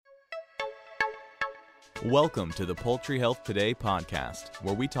Welcome to the Poultry Health Today podcast,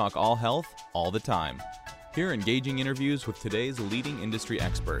 where we talk all health, all the time. Hear engaging interviews with today's leading industry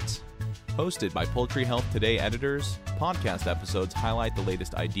experts. Hosted by Poultry Health Today editors, podcast episodes highlight the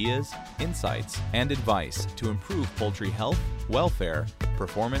latest ideas, insights, and advice to improve poultry health, welfare,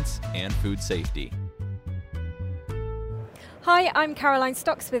 performance, and food safety. Hi, I'm Caroline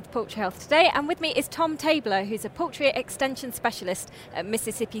Stocks with Poultry Health Today, and with me is Tom Tabler, who's a poultry extension specialist at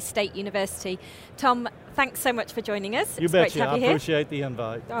Mississippi State University. Tom, thanks so much for joining us. You betcha. I appreciate the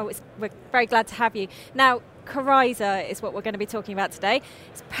invite. We're very glad to have you. Now, coryza is what we're going to be talking about today.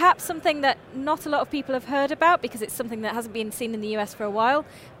 It's perhaps something that not a lot of people have heard about because it's something that hasn't been seen in the US for a while.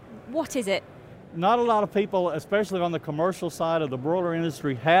 What is it? Not a lot of people, especially on the commercial side of the broiler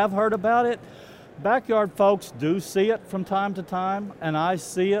industry, have heard about it. Backyard folks do see it from time to time, and I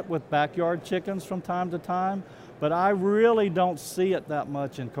see it with backyard chickens from time to time, but I really don't see it that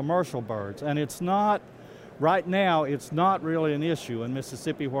much in commercial birds. And it's not, right now, it's not really an issue in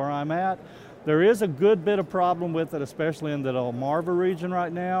Mississippi where I'm at. There is a good bit of problem with it, especially in the Delmarva region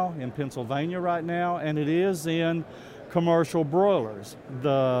right now, in Pennsylvania right now, and it is in commercial broilers.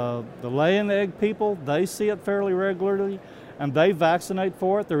 The laying egg people, they see it fairly regularly, and they vaccinate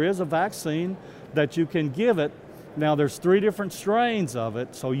for it. There is a vaccine that you can give it. Now there's 3 different strains of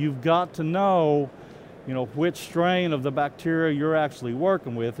it, so you've got to know, which strain of the bacteria you're actually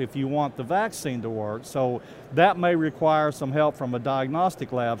working with if you want the vaccine to work. So that may require some help from a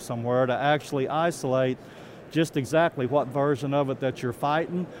diagnostic lab somewhere to actually isolate just exactly what version of it that you're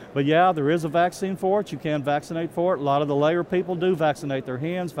fighting. But yeah, there is a vaccine for it. You can vaccinate for it. A lot of the layer people do vaccinate their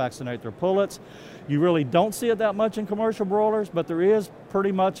hens, vaccinate their pullets. You really don't see it that much in commercial broilers, but there is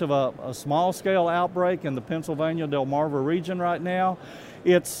pretty much of a small-scale outbreak in the Pennsylvania Delmarva region right now.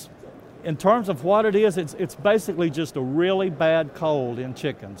 In terms of what it is, it's basically just a really bad cold in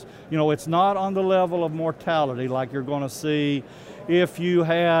chickens. It's not on the level of mortality like you're going to see if you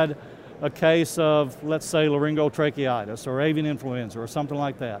had a case of, let's say, laryngotracheitis or avian influenza or something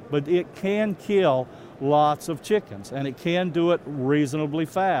like that. But it can kill lots of chickens, and it can do it reasonably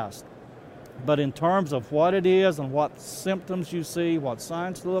fast. But in terms of what it is and what symptoms you see, what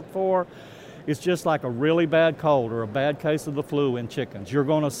signs to look for, it's just like a really bad cold or a bad case of the flu in chickens. You're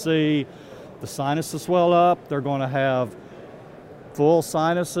going to see the sinuses swell up, they're going to have full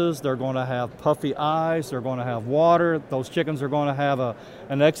sinuses, they're going to have puffy eyes, they're going to have water, those chickens are going to have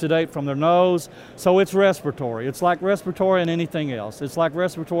an exudate from their nose. So it's respiratory. It's like respiratory and anything else. It's like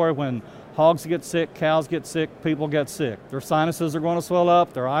respiratory when hogs get sick, cows get sick, people get sick. Their sinuses are going to swell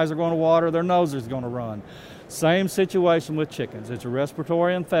up, their eyes are going to water, their nose is going to run. Same situation with chickens. It's a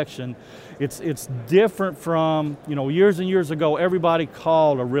respiratory infection. It's different from, years and years ago, everybody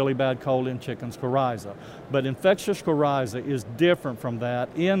called a really bad cold in chickens coryza. But infectious coryza is different from that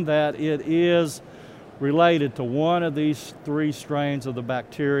in that it is related to one of these 3 strains of the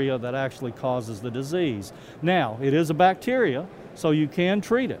bacteria that actually causes the disease. Now, it is a bacteria, so you can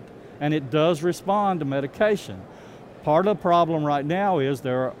treat it, and it does respond to medication. Part of the problem right now is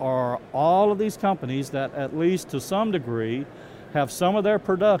there are all of these companies that, at least to some degree, have some of their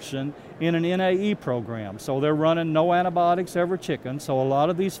production in an NAE program. So they're running no antibiotics every chicken. So a lot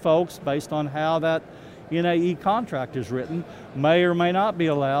of these folks, based on how that NAE contract is written, may or may not be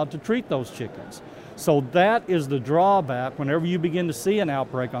allowed to treat those chickens. So that is the drawback whenever you begin to see an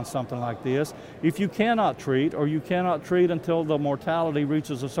outbreak on something like this. If you cannot treat, or you cannot treat until the mortality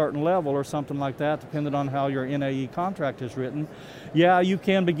reaches a certain level or something like that, depending on how your NAE contract is written, yeah, you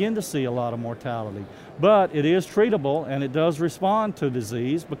can begin to see a lot of mortality. But it is treatable, and it does respond to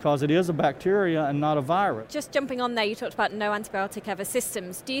disease because it is a bacteria and not a virus. Just jumping on there, you talked about no antibiotic ever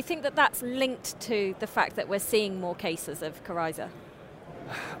systems. Do you think that that's linked to the fact that we're seeing more cases of coryza?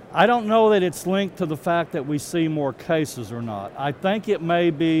 I don't know that it's linked to the fact that we see more cases or not. I think it may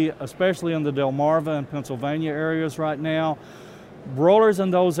be, especially in the Delmarva and Pennsylvania areas right now, broilers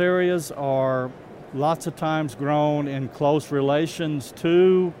in those areas are lots of times grown in close relations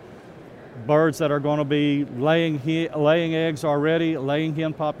to birds that are going to be laying eggs already, laying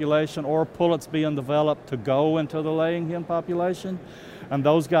hen population, or pullets being developed to go into the laying hen population. And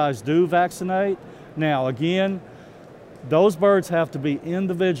those guys do vaccinate. Now, again, those birds have to be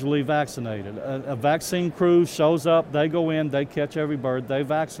individually vaccinated. A vaccine crew shows up, they go in, they catch every bird, they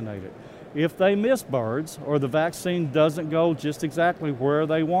vaccinate it. If they miss birds, or the vaccine doesn't go just exactly where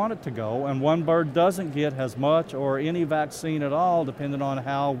they want it to go, and one bird doesn't get as much or any vaccine at all, depending on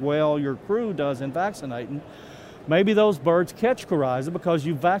how well your crew does in vaccinating, maybe those birds catch coryza because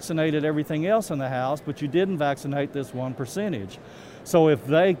you vaccinated everything else in the house, but you didn't vaccinate this 1%. So if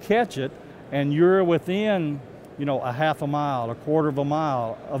they catch it, and you're within a half a mile, a quarter of a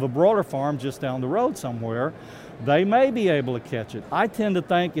mile of a broiler farm just down the road somewhere, they may be able to catch it. I tend to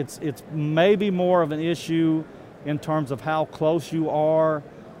think it's maybe more of an issue in terms of how close you are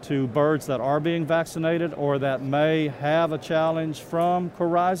to birds that are being vaccinated or that may have a challenge from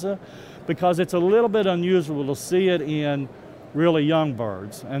coryza, because it's a little bit unusual to see it in really young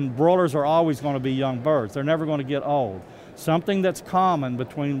birds. And broilers are always going to be young birds. They're never going to get old. Something that's common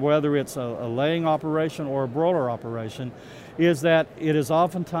between whether it's a laying operation or a broiler operation is that it is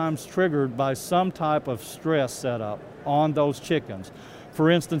oftentimes triggered by some type of stress setup on those chickens.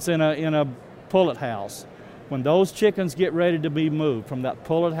 For instance, in a pullet house, when those chickens get ready to be moved from that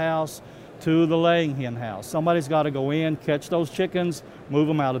pullet house to the laying hen house, somebody's got to go in, catch those chickens, move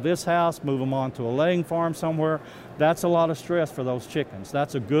them out of this house, move them on to a laying farm somewhere. That's a lot of stress for those chickens.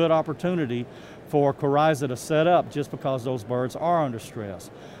 That's a good opportunity for coryza to set up just because those birds are under stress.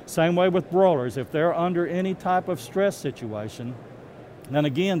 Same way with broilers. If they're under any type of stress situation, then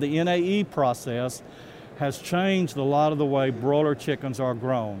again, the NAE process has changed a lot of the way broiler chickens are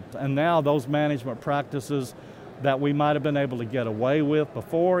grown. And now those management practices that we might have been able to get away with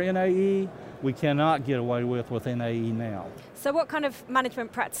before NAE, we cannot get away with NAE now. So what kind of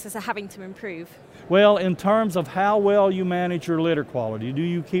management practices are having to improve? Well, in terms of how well you manage your litter quality, do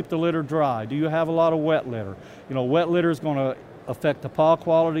you keep the litter dry? Do you have a lot of wet litter? Wet litter is going to affect the paw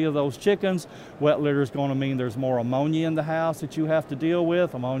quality of those chickens. Wet litter is going to mean there's more ammonia in the house that you have to deal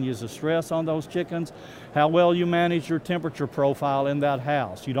with. Ammonia is a stress on those chickens. How well you manage your temperature profile in that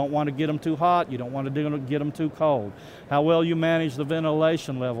house. You don't want to get them too hot. You don't want to get them too cold. How well you manage the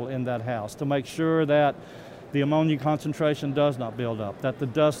ventilation level in that house to make sure that the ammonia concentration does not build up, that the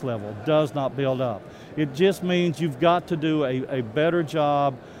dust level does not build up. It just means you've got to do a better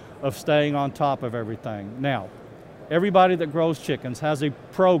job of staying on top of everything. Now, everybody that grows chickens has a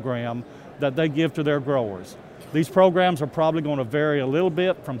program that they give to their growers. These programs are probably going to vary a little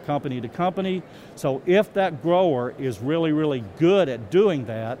bit from company to company. So if that grower is really, really good at doing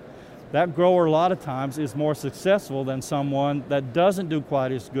that, that grower a lot of times is more successful than someone that doesn't do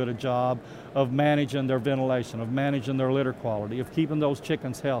quite as good a job of managing their ventilation, of managing their litter quality, of keeping those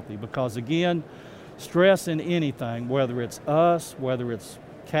chickens healthy. Because again, stress in anything, whether it's us, whether it's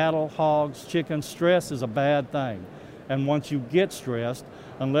cattle, hogs, chickens, stress is a bad thing. And once you get stressed,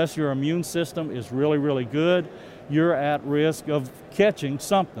 unless your immune system is really, really good, you're at risk of catching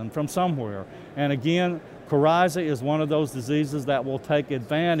something from somewhere. And again, coryza is one of those diseases that will take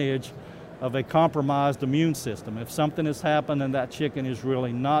advantage of a compromised immune system. If something has happened and that chicken is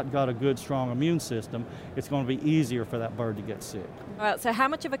really not got a good, strong immune system, it's going to be easier for that bird to get sick. Well, so how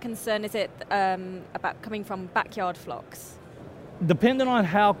much of a concern is it about coming from backyard flocks? Depending on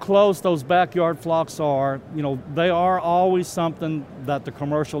how close those backyard flocks are, they are always something that the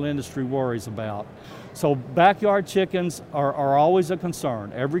commercial industry worries about. So backyard chickens are always a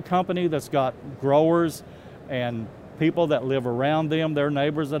concern. Every company that's got growers and people that live around them, their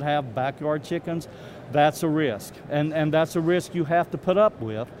neighbors that have backyard chickens, that's a risk. And that's a risk you have to put up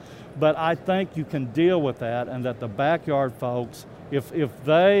with. But I think you can deal with that, and that the backyard folks, if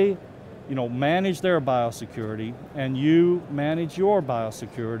they manage their biosecurity and you manage your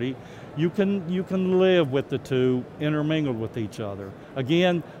biosecurity, you can live with the two intermingled with each other.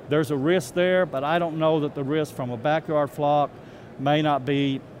 Again, there's a risk there, but I don't know that the risk from a backyard flock may not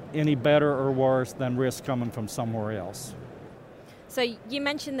be any better or worse than risk coming from somewhere else. So you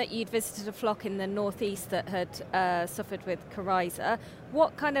mentioned that you'd visited a flock in the northeast that had suffered with coryza.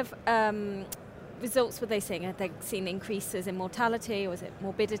 What kind of results were they seeing? Had they seen increases in mortality, or was it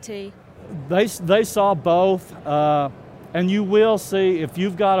morbidity? They saw both, and you will see, if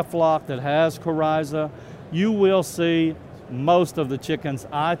you've got a flock that has coryza, you will see most of the chickens,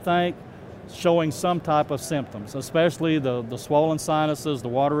 I think, showing some type of symptoms, especially the swollen sinuses, the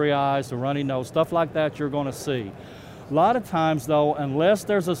watery eyes, the runny nose, stuff like that you're going to see. A lot of times, though, unless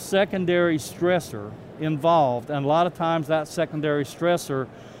there's a secondary stressor involved, and a lot of times that secondary stressor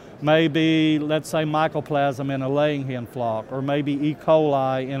may be, let's say, mycoplasma in a laying hen flock, or maybe E.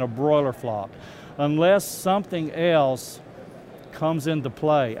 coli in a broiler flock. Unless something else comes into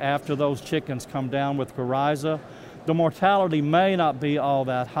play after those chickens come down with coryza, the mortality may not be all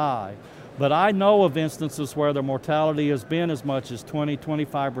that high. But I know of instances where the mortality has been as much as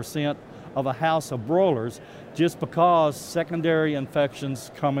 20-25% of a house of broilers, just because secondary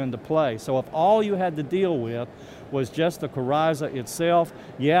infections come into play. So if all you had to deal with was just the coryza itself,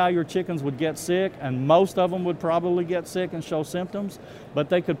 yeah, your chickens would get sick, and most of them would probably get sick and show symptoms, but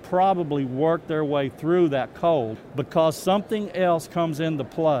they could probably work their way through that cold. Because something else comes into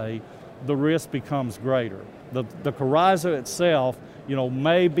play, the risk becomes greater. The coryza itself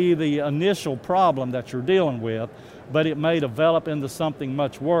may be the initial problem that you're dealing with, but it may develop into something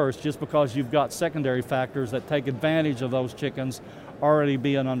much worse just because you've got secondary factors that take advantage of those chickens already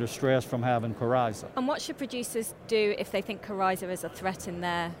being under stress from having coryza. And what should producers do if they think coryza is a threat in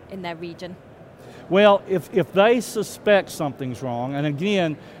their region? Well, if they suspect something's wrong, and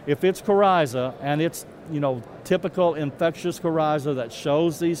again, if it's coryza and it's typical infectious coryza that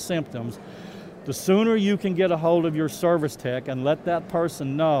shows these symptoms, the sooner you can get a hold of your service tech and let that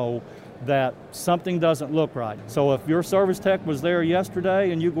person know that something doesn't look right. So if your service tech was there yesterday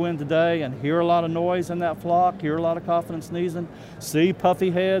and you go in today and hear a lot of noise in that flock, hear a lot of coughing and sneezing, see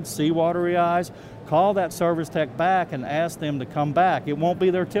puffy heads, see watery eyes, call that service tech back and ask them to come back. It won't be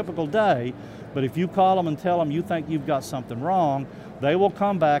their typical day, but if you call them and tell them you think you've got something wrong, they will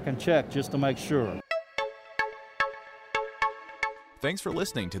come back and check just to make sure. Thanks for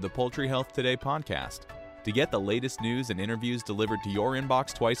listening to the Poultry Health Today podcast. To get the latest news and interviews delivered to your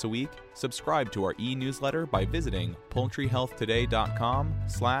inbox twice a week, subscribe to our e-newsletter by visiting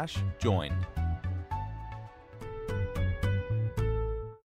poultryhealthtoday.com/join.